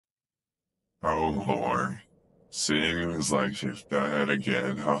Oh Lord. Seems like you've done it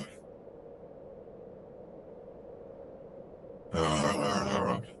again, huh?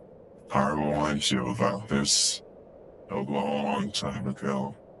 I warned you about this a long time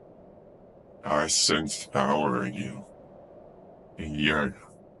ago. I sensed power in you. And yet,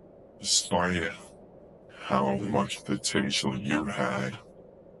 despite how much potential you had,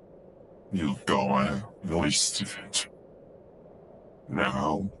 you've gone and wasted it.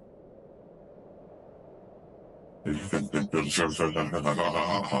 Now,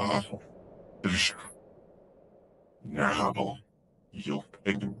 now, you'll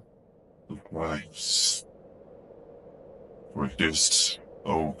pay the price for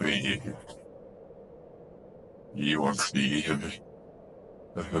disobeying. You are created.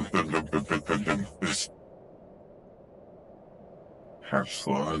 Have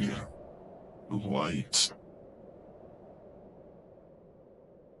fun. Light.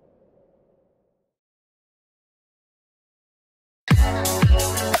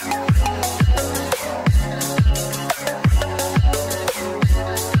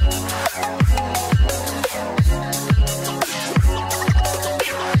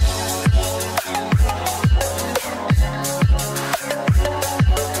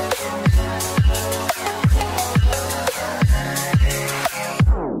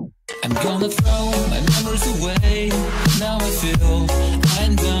 I'm gonna throw my memories away. Now I feel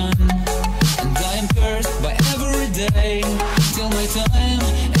I'm done, and I am cursed by every day till my time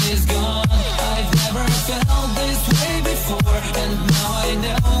is gone. I've never felt this way before, and now I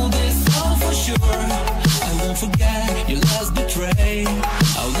know this all for sure. I won't forget your last betray.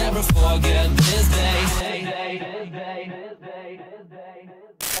 I'll never forget this day.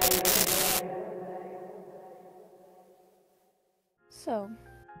 So,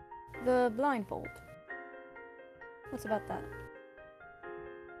 the blindfold. What's about that?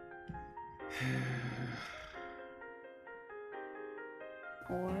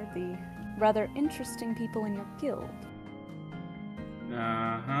 Or the rather interesting people in your guild.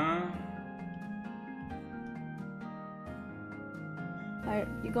 Uh-huh. Are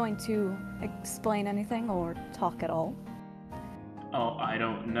you going to explain anything or talk at all? Oh, I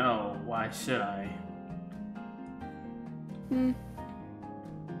don't know. Why should I?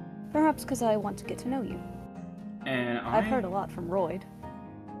 Perhaps because I want to get to know you. And I've heard a lot from Royd.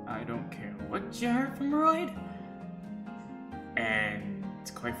 I don't care what you heard from Royd. And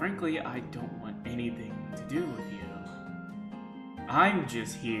quite frankly, I don't want anything to do with you. I'm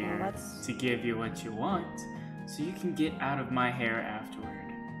just here to give you what you want, so you can get out of my hair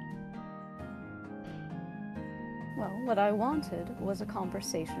afterward. Well, what I wanted was a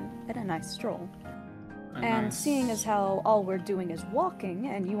conversation and a nice stroll. And seeing as how all we're doing is walking,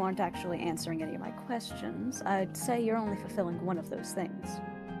 and you aren't actually answering any of my questions, I'd say you're only fulfilling one of those things.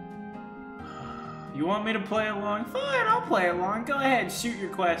 You want me to play along? Fine, I'll play along. Go ahead, shoot your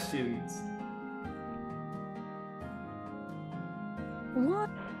questions. What?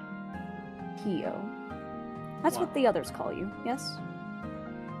 Kyo. That's what the others call you, yes?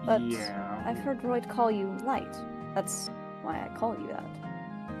 But yeah. I've heard Royd call you Light. That's why I call you that.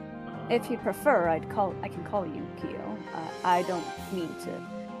 If you'd prefer, I can call you Kyo. I don't mean to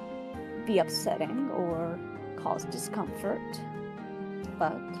be upsetting or cause discomfort,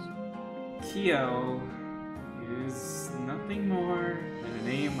 but... Kyo is nothing more than a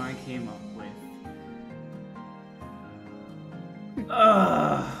name I came up with.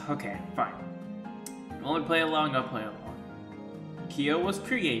 Okay, fine. If you want to play along, I'll play along. Kyo was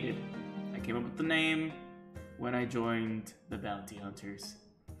created. I came up with the name when I joined the Bounty Hunters.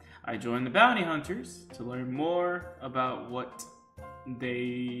 I joined the Bounty Hunters to learn more about what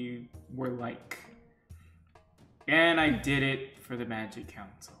they were like. And I did it for the Magic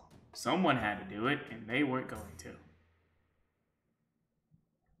Council. Someone had to do it, and they weren't going to.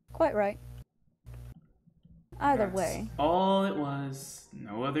 Quite right. Either way. All it was.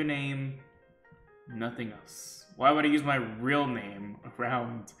 No other name. Nothing else. Why would I use my real name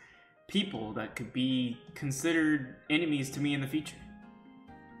around people that could be considered enemies to me in the future?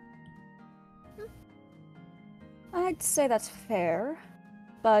 I'd say that's fair,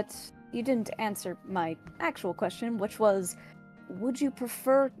 but you didn't answer my actual question, which was, would you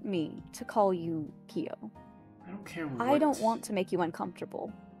prefer me to call you Kyo? I don't care what... I don't want to make you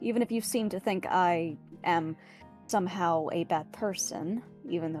uncomfortable, even if you seem to think I am somehow a bad person,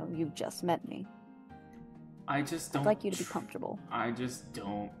 even though you just met me. I just don't... I'd like you to be comfortable. I just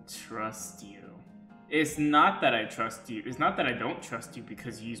don't trust you. It's not that I trust you. It's not that I don't trust you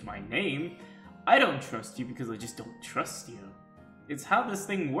because you use my name. I don't trust you because I just don't trust you. It's how this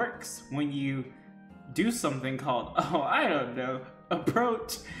thing works when you do something called, oh, I don't know,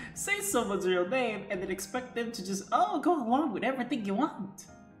 approach, say someone's real name, and then expect them to just, go along with everything you want.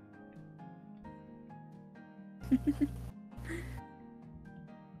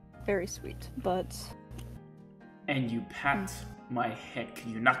 Very sweet, but... And you pat my head.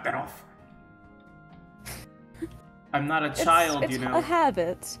 Can you knock that off? I'm not a child, it's you know. a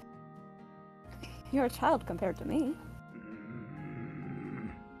habit. You're a child compared to me.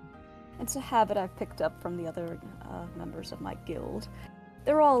 It's a habit I've picked up from the other members of my guild.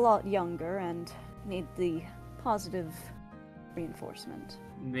 They're all a lot younger and need the positive reinforcement.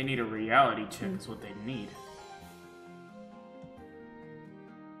 They need a reality check is what they need.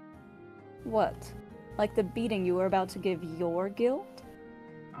 What? Like the beating you were about to give your guild?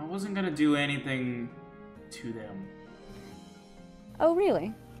 I wasn't gonna do anything to them. Oh,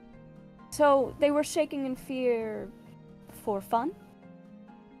 really? So they were shaking in fear for fun?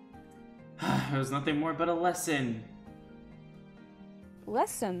 It was nothing more but a lesson.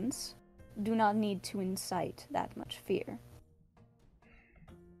 Lessons do not need to incite that much fear.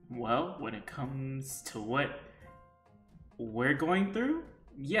 Well, when it comes to what we're going through,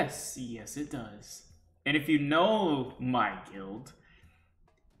 yes it does. And if you know my guild,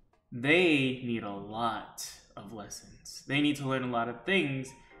 they need a lot of lessons. They need to learn a lot of things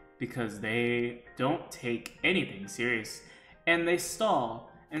because they don't take anything serious. And they stall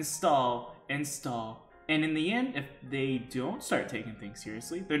and stall and stall. And in the end, if they don't start taking things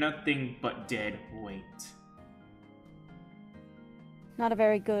seriously, they're nothing but dead weight. Not a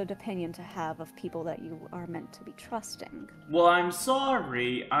very good opinion to have of people that you are meant to be trusting. Well, I'm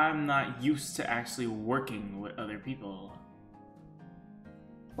sorry, I'm not used to actually working with other people.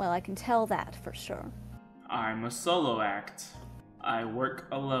 Well, I can tell that for sure. I'm a solo act. I work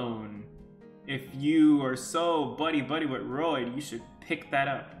alone. If you are so buddy-buddy with Roy, you should pick that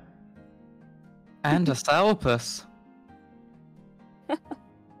up. And a sourpuss.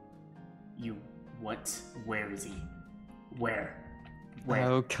 You what? Where is he? Where? Where?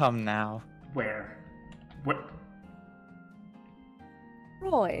 Oh, come now. Where? What?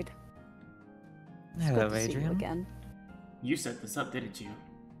 Royd. It's Hello, good to see you Adrian. again. You set this up, didn't you?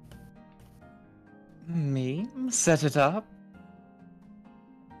 Me? Set it up?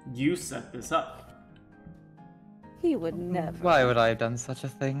 You set this up. He would never. Why would I have done such a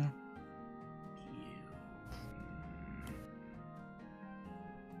thing?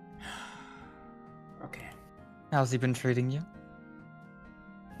 Okay. How's he been treating you?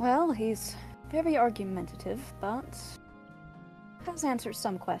 Well, he's very argumentative, but has answered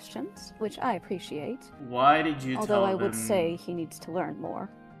some questions, which I appreciate. Why did you Although tell I them... would say he needs to learn more.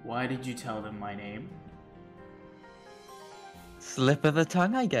 Why did you tell them my name? Slip of the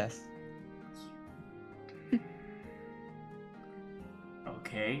tongue, I guess.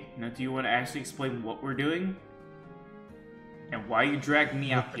 Okay, now do you want to actually explain what we're doing? And why you dragged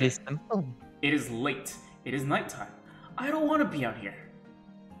me out Pretty here? simple. It is late. It is nighttime. I don't want to be out here.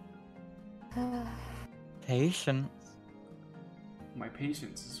 Patience. My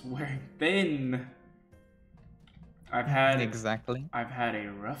patience is wearing thin. I've had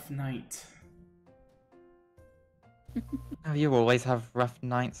a rough night. Oh, you always have rough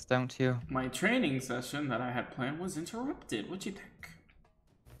nights, don't you? My training session that I had planned was interrupted. What do you think?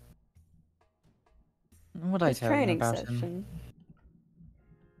 What I His tell you training about him? session.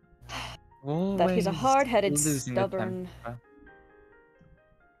 Always That he's a hard-headed, losing the stubborn... temper.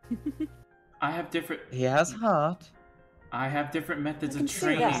 I have different. He has heart. I have different methods I of can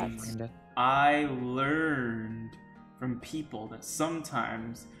see that. training. I learned from people that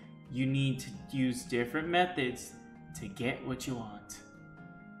sometimes you need to use different methods to get what you want.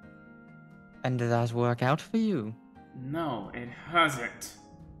 And did that work out for you? No, it hasn't.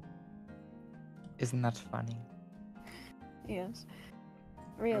 Isn't that funny? Yes.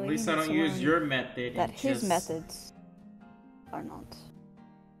 Really, At least he I needs don't to use learn your method. that and his just... methods are not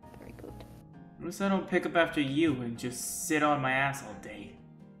very good. At least I don't pick up after you and just sit on my ass all day.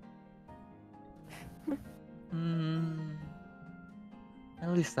 At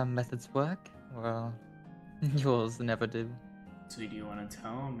least some methods work. Well, yours never do. So do you want to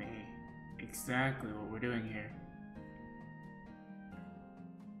tell me exactly what we're doing here?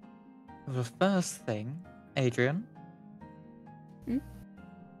 The first thing, Adrian. Hmm?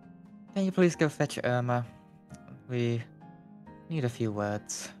 Can you please go fetch Irma? We need a few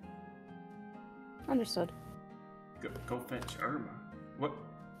words. Understood. Go fetch Irma. What?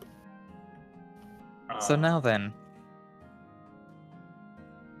 So now then.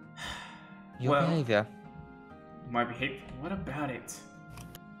 Your behavior. My behavior? What about it?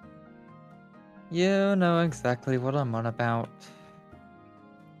 You know exactly what I'm on about.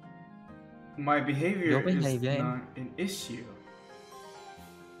 My behavior Your behavior. is not an issue.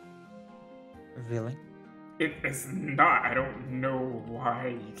 Really? It's not. I don't know why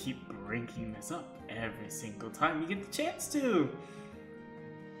you keep bringing this up every single time you get the chance to.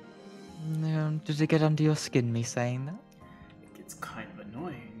 Did it get under your skin, me saying that? It gets kind of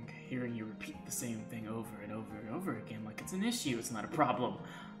annoying hearing you repeat the same thing over and over and over again like it's an issue. It's not a problem.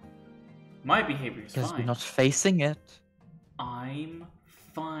 My behavior is Because fine. you're not facing it. I'm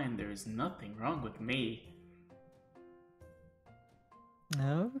fine. There's nothing wrong with me.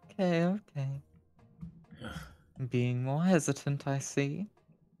 Okay. Ugh. Being more hesitant, I see.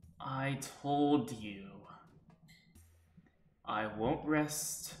 I told you. I won't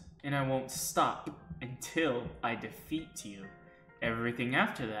rest and I won't stop until I defeat you. Everything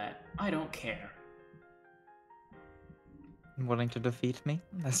after that, I don't care. Willing to defeat me?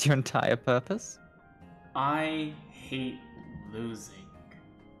 That's your entire purpose? I hate losing.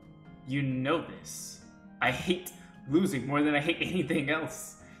 You know this. I hate losing more than I hate anything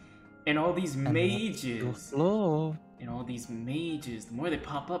else. And all these Your mages. flaw. And all these mages, the more they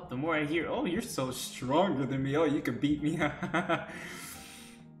pop up, the more I hear, oh, you're so stronger than me. Oh, you could beat me.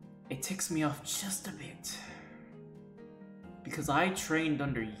 It ticks me off just a bit. Because I trained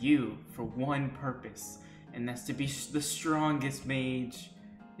under you for one purpose, and that's to be the strongest mage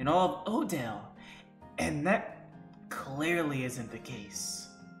in all of Odell. And that clearly isn't the case.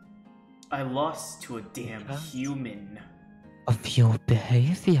 I lost to a damn human. Of your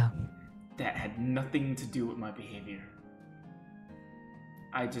behavior. That had nothing to do with my behavior.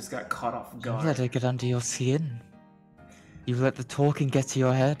 I just got caught off You guard. let it get under your skin. You let the talking get to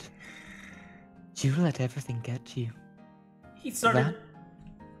your head. You let everything get to you. He started. That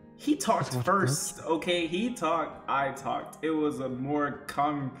He talked is what first, okay? He talked, I talked. It was a more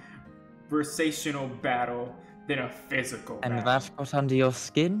conversational battle than a physical And battle. that got under your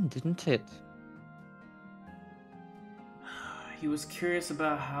skin, didn't it? He was curious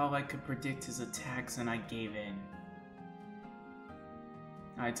about how I could predict his attacks, and I gave in.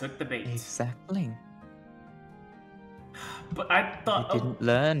 I took the bait. Exactly. But I thought... You didn't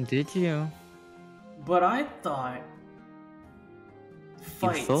learn, did you? But I thought...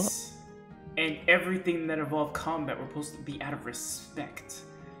 thought? Fights and everything that involved combat were supposed to be out of respect.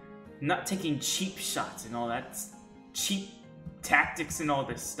 Not taking cheap shots and all that cheap tactics and all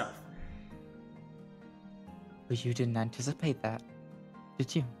this stuff. But you didn't anticipate that,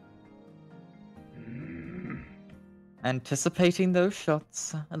 did you? Anticipating those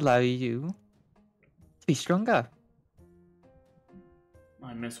shots allow you to be stronger.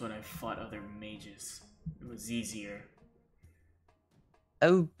 I miss when I fought other mages. It was easier.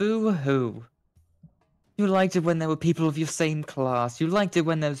 Oh, boo-hoo. You liked it when there were people of your same class. You liked it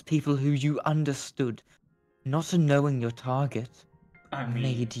when there was people who you understood. Not knowing your target I mean,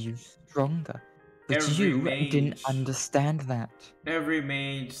 made you stronger. But every you didn't mage- understand that. Every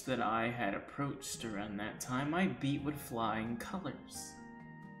mage that I had approached around that time, I beat with flying colors.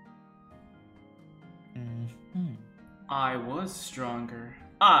 I was stronger.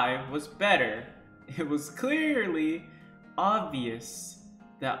 I was better. It was clearly obvious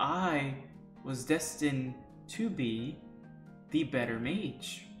that I was destined to be the better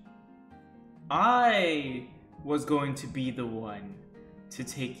mage. I was going to be the one to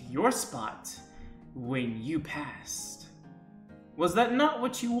take your spot when you passed. Was that not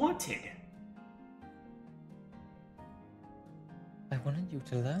what you wanted? I wanted you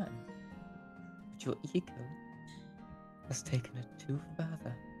to learn. But your ego has taken it too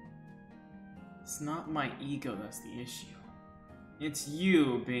further. It's not my ego that's the issue. It's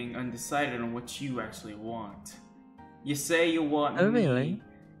you being undecided on what you actually want. You say you want Oh, me. really?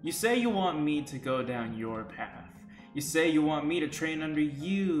 You say you want me to go down your path. You say you want me to train under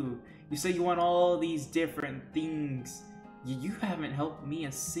you. You say you want all these different things. You haven't helped me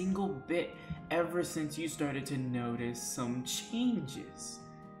a single bit ever since you started to notice some changes.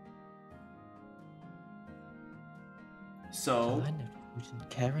 So, Till I noticed you didn't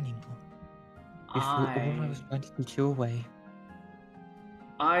care anymore. You threw all I was trying to teach you away.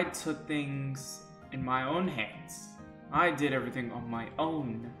 I took things in my own hands. I did everything on my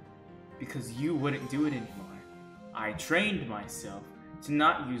own because you wouldn't do it anymore. I trained myself to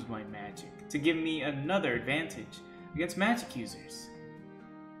not use my magic, to give me another advantage against magic users.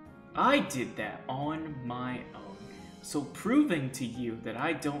 I did that on my own. So proving to you that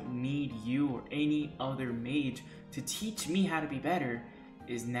I don't need you or any other mage to teach me how to be better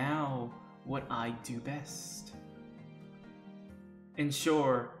is now what I do best. And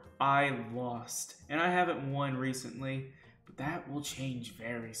sure, I lost, and I haven't won recently, but that will change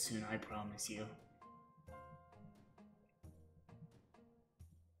very soon, I promise you.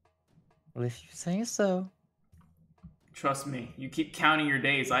 Well, if you say so. Trust me, you keep counting your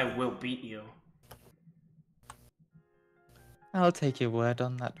days, I will beat you. I'll take your word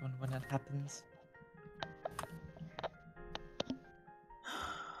on that one when it happens.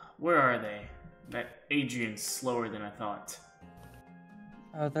 Where are they? That Adrian's slower than I thought.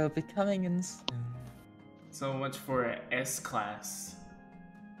 Oh, they'll be coming in soon. So much for a S class.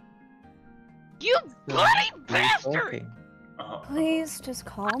 You bloody Who's bastard! talking? Please just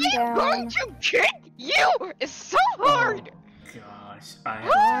calm I'm down. going to kick you! It's so hard! Gosh, I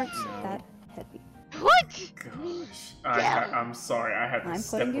You have aren't to know. that heavy. Put me Gosh, down. I'm sorry. I have to I'm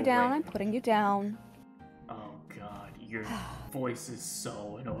step putting you away. down. I'm putting you down. Oh God, your voice is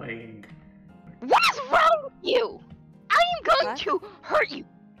so annoying. What is wrong with you? I am going What? to hurt you.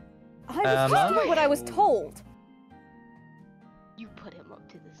 I was just doing what I was Oh. told. You put him up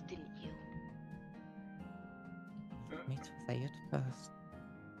to this, didn't you? Let me to say it first.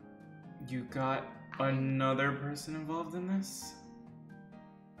 You got another person involved in this?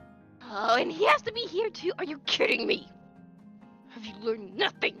 Oh, and he has to be here too? Are you kidding me? Have you learned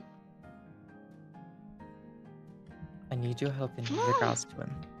nothing? I need your help in regards to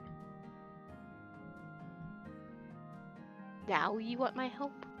him. Now you want my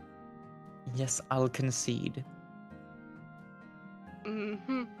help? Yes, I'll concede.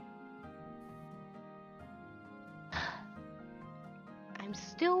 Mm-hmm. I'm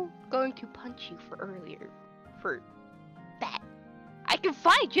still going to punch you for earlier. For that. I can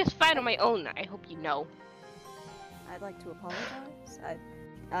fight just fine on my own, I hope you know. I'd like to apologize.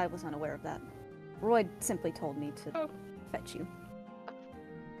 I was unaware of that. Roy simply told me to fetch you.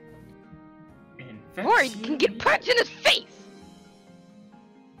 Or you can get punched in his face!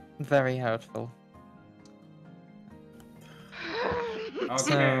 Very hurtful. Okay.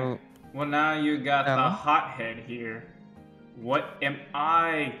 So, Well, now you got the Emma? hothead here. What am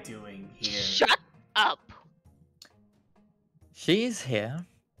I doing here? Shut up! she's here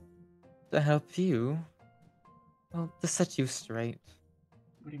to help you. Well, to set you straight.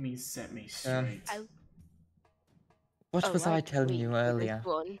 What do you mean set me straight? What was I I'd telling wait you for this earlier?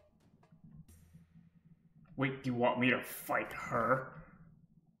 one. Wait, do you want me to fight her?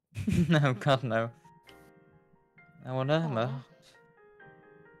 No, God, no. I want Irma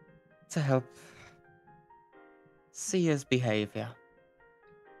to help see his behavior,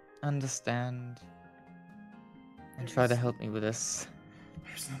 understand, and try to help me with this.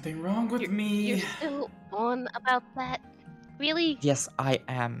 There's nothing wrong with me. You're still on about that? Really? Yes, I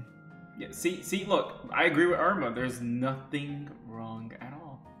am. Yeah, see, look, I agree with Irma. There's nothing wrong at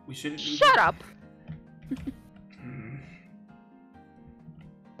all. We shouldn't be. Shut up! Hmm.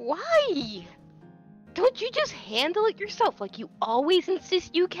 Why? Don't you just handle it yourself like you always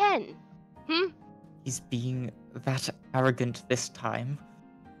insist you can? He's being that arrogant this time.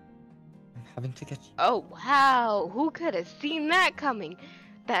 I'm having to get you. Oh wow, who could have seen that coming?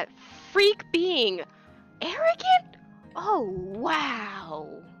 That freak being arrogant? Oh wow.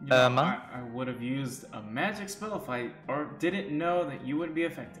 You know, Irma? I would have used a magic spell if I didn't know that you would be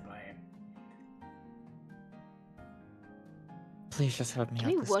affected by it. Please just help me Give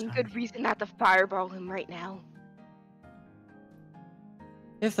out me this one time. good reason not to fireball him right now.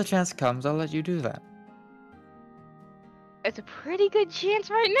 If the chance comes, I'll let you do that. It's a pretty good chance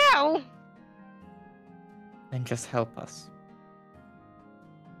right now. Then just help us.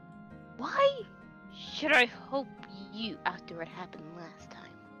 Why should I help you after what happened last time?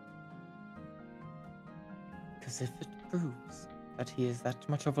 Because if it proves that he is that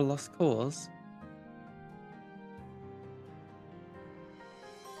much of a lost cause,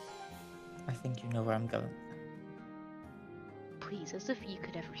 I think you know where I'm going. Please, as if you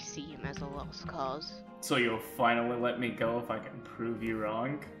could ever see him as a lost cause. So you'll finally let me go if I can prove you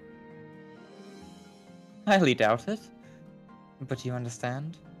wrong? Highly doubt it. But you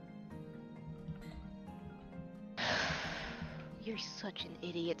understand? You're such an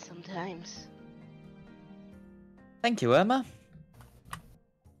idiot sometimes. Thank you, Irma.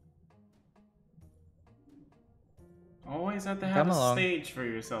 Always have to have Come a along. stage for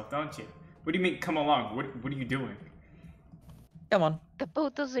yourself, don't you? What do you mean, come along? What are you doing? Come on. The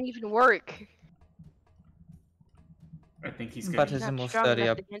boat doesn't even work. I think he's gonna. But it's a not more strong sturdier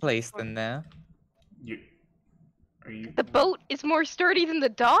enough to handle place it. than there. Are you? The boat is more sturdy than the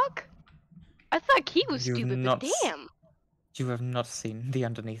dog? I thought he was You've stupid, not but s- damn. You have not seen the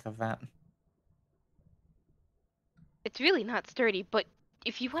underneath of that. It's really not sturdy, but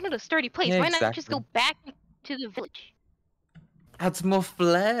if you wanted a sturdy place, Yeah, why not just go exactly. back to the village? Adds more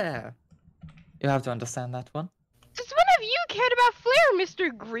flair. You have to understand that one. Since when have you cared about flair,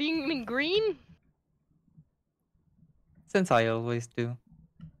 Mr. Green and Green? Since I always do.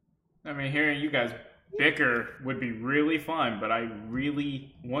 I mean, hearing you guys bicker would be really fun, but I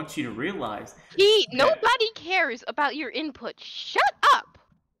really want you to realize Nobody cares about your input. Shut up!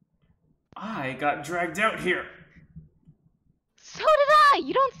 I got dragged out here. So did I!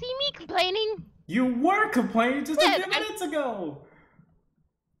 You don't see me complaining? You were complaining just a Yes, few minutes ago.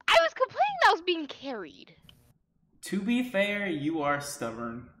 I was complaining that I was being carried. To be fair, you are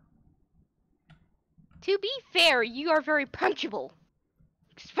stubborn. To be fair, you are very punchable.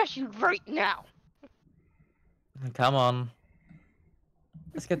 Especially right now. Come on.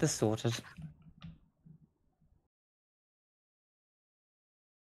 Let's get this sorted.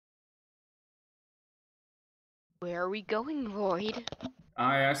 Where are we going, Royd?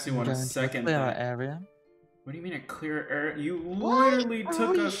 I actually want a second clear thing. our area. What do you mean a clear area? You Why literally are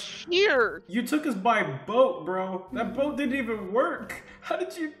took we us. here? You took us by boat, bro. That boat didn't even work. How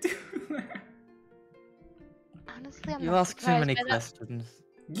did you do that? Honestly, I'm You not ask too surprised many by that. questions.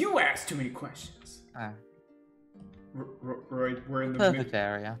 You asked too many questions. Ah, Roy, we're in the perfect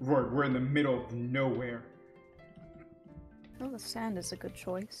area. Roy, we're in the middle of nowhere. Well, the sand is a good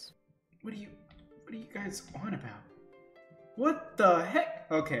choice. What are you guys on about? What the heck?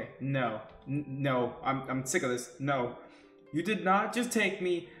 Okay, no, no, I'm sick of this. No, you did not just take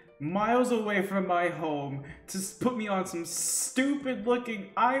me miles away from my home to put me on some stupid-looking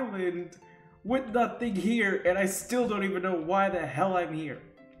island with nothing here, and I still don't even know why the hell I'm here.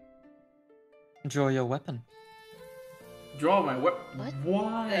 Draw your weapon. Draw my weapon. What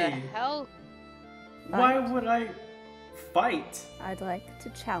Why? the hell? Why would I fight? I'd like to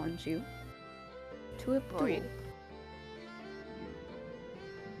challenge you to a duel. Royd.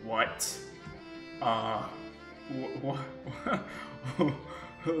 What? So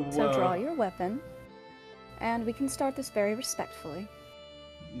draw your weapon, and we can start this very respectfully.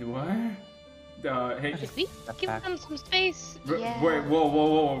 What? Hey, Did we give back. them some space? Yeah. wait,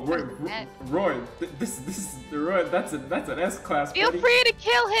 whoa, Back. Roy, this, Roy, that's an S class. Feel buddy. free to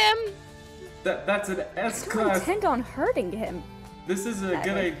kill him! That's an S I don't class. intend on hurting him. This is a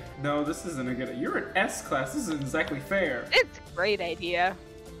good idea. No, this isn't a good. You're an S class. This isn't exactly fair. It's a great idea.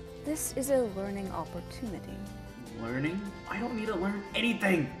 This is a learning opportunity. Learning? I don't need to learn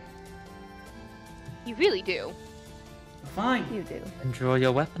anything. You really do. Fine. You do. And draw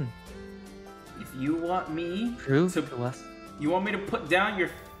your weapon. If you want me Prove to, to us. you want me to put down your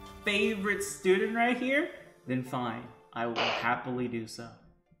favorite student right here, then fine. I will happily do so.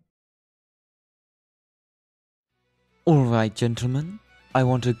 Alright, gentlemen. I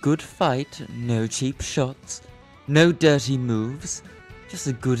want a good fight, no cheap shots, no dirty moves, just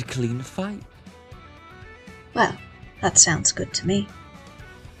a good clean fight. Well, that sounds good to me.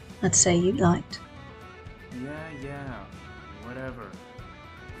 Let's say you liked. Yeah, whatever.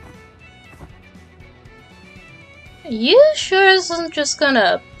 You sure isn't just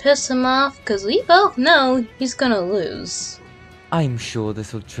gonna piss him off? Because we both know he's gonna lose. I'm sure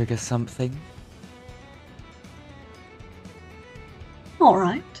this will trigger something.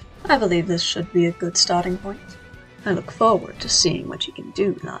 Alright, I believe this should be a good starting point. I look forward to seeing what you can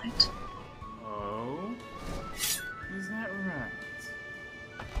do tonight. Oh? Is that right?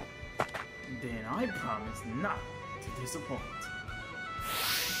 Then I promise not to disappoint.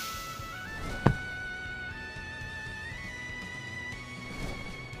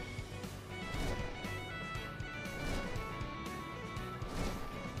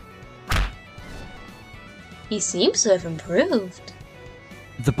 He seems to have improved.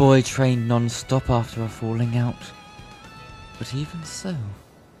 The boy trained non-stop after a falling out. But even so,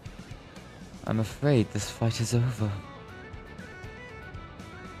 I'm afraid this fight is over.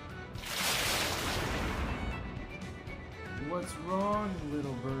 What's wrong,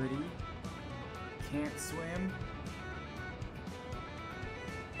 little birdie? Can't swim?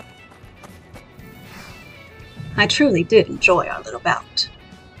 I truly did enjoy our little bout.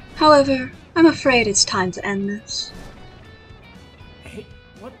 However, I'm afraid it's time to end this. Hey,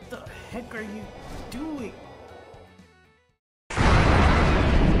 what the heck are you doing?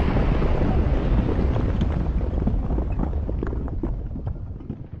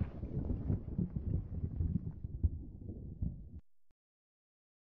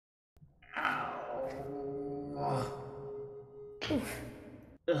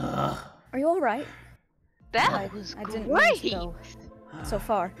 Ugh. Are you alright? That was I didn't mean great! to go so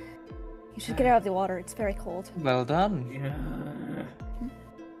far. You should get out of the water. It's very cold. Well done.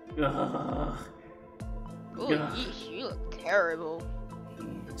 Ugh. Oh, Yeah. yeesh, you look terrible.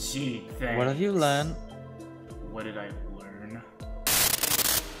 Gee, thanks. What have you learned? What did I learn?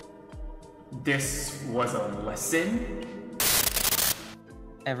 This was a lesson?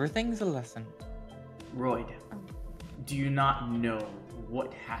 Everything's a lesson. Royd, do you not know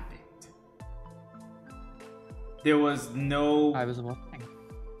what happened? There was no. I was watching.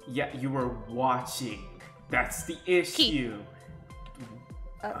 Yeah, you were watching. That's the issue.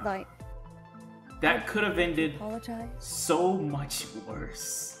 Like, That could have ended apologize. so much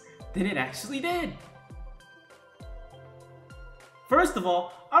worse than it actually did. First of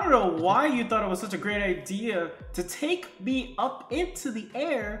all, I don't know why you thought it was such a great idea to take me up into the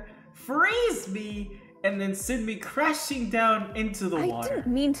air, freeze me, and then send me crashing down into the I water. didn't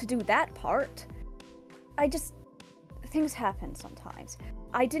mean to do that part. I just... Things happen sometimes.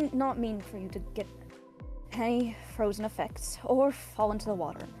 I did not mean for you to get any frozen effects or fall into the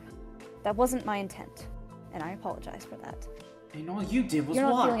water. That wasn't my intent, and I apologize for that. And all you did was You're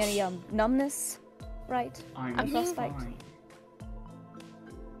not watch. feeling any numbness, right? I'm frostbite. fine.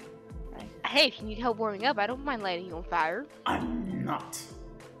 Right. Hey, if you need help warming up, I don't mind lighting you on fire. I'm not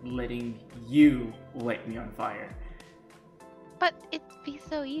letting you light me on fire. But it'd be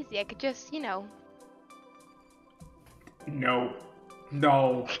so easy. I could just, No.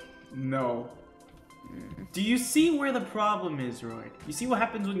 No. No. Do you see where the problem is, Roy? You see what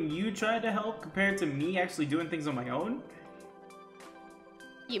happens when you try to help compared to me actually doing things on my own?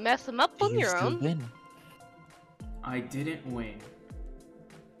 You mess them up on You your still own. win. I didn't win.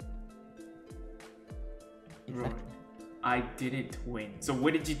 Roy, Exactly. I didn't win. So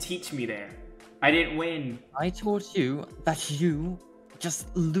what did you teach me there? I didn't win. I taught you that you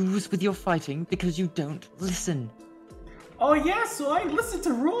just lose with your fighting because you don't listen. Oh yeah, so I listened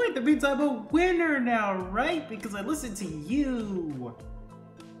to Roy. That means I'm a winner now, right? Because I listened to you.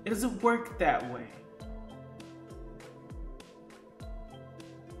 It doesn't work that way.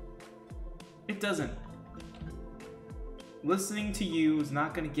 It doesn't. Listening to you is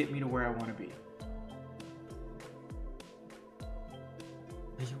not going to get me to where I want to be.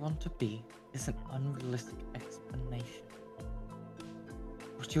 Where you want to be is an unrealistic explanation.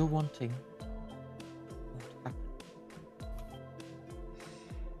 What you're wanting won't happen.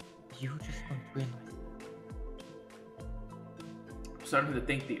 You just won't realize I'm starting to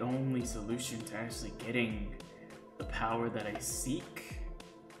think the only solution to actually getting the power that I seek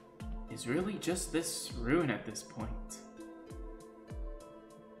is really just this rune at this point.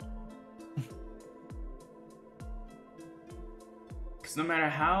 Because no matter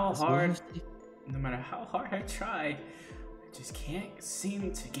how As long hard, as you- no matter how hard I try, I just can't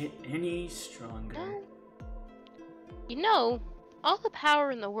seem to get any stronger. Well, you know, all the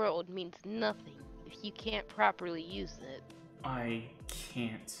power in the world means nothing if you can't properly use it. I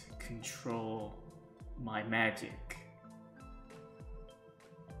can't control my magic.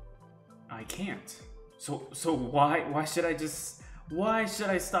 I can't. So why should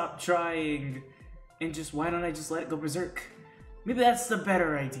I stop trying and why don't I just let it go berserk? Maybe that's the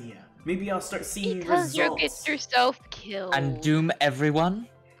better idea. Maybe I'll start seeing Because you'll results. get yourself killed. and doom everyone?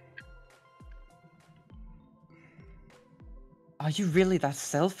 Are you really that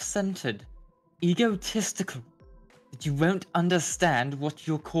self-centered, egotistical, that you won't understand what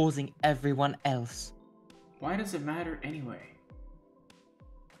you're causing everyone else? Why does it matter anyway?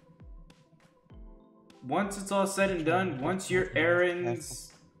 Once it's all said and done, once your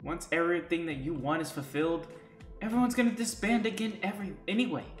errands, once everything that you want is fulfilled, everyone's gonna disband again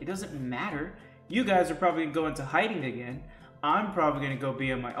anyway. It doesn't matter. You guys are probably gonna go into hiding again. I'm probably gonna go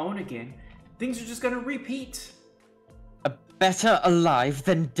be on my own again. Things are just gonna repeat. Better alive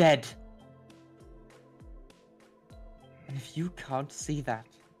than dead. And if you can't see that,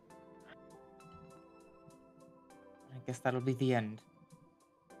 I guess that'll be the end.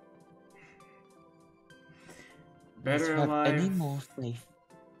 Unless Better you have any alive. more faith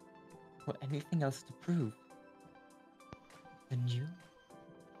or anything else to prove, then you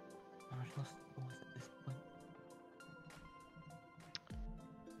are at lost cause at this point.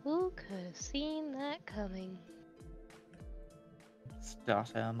 Who could have seen that coming?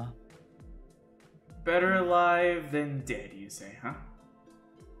 Start, Irma. Better alive than dead, you say, huh?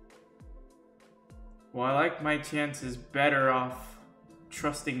 Well, I like my chances better off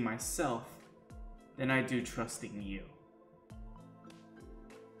trusting myself than I do trusting you.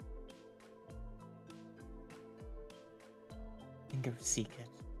 Then go seek it.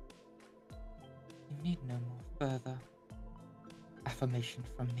 You need no more further affirmation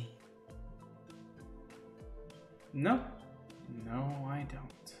from me. No. No, I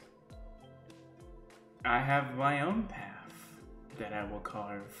don't. I have my own path that I will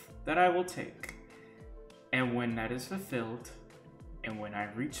carve, that I will take. And when that is fulfilled, and when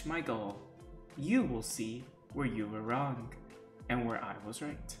I reach my goal, you will see where you were wrong and where I was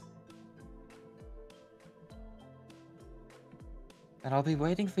right. And I'll be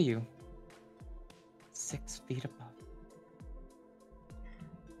waiting for you. 6 feet above.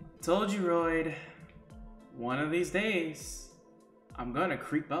 Told you, Royd. one of these days, I'm gonna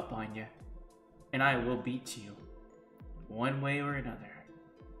creep up on you, and I will beat you, one way or another.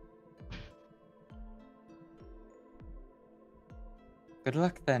 Good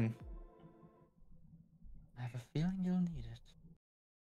luck then. I have a feeling you'll need it.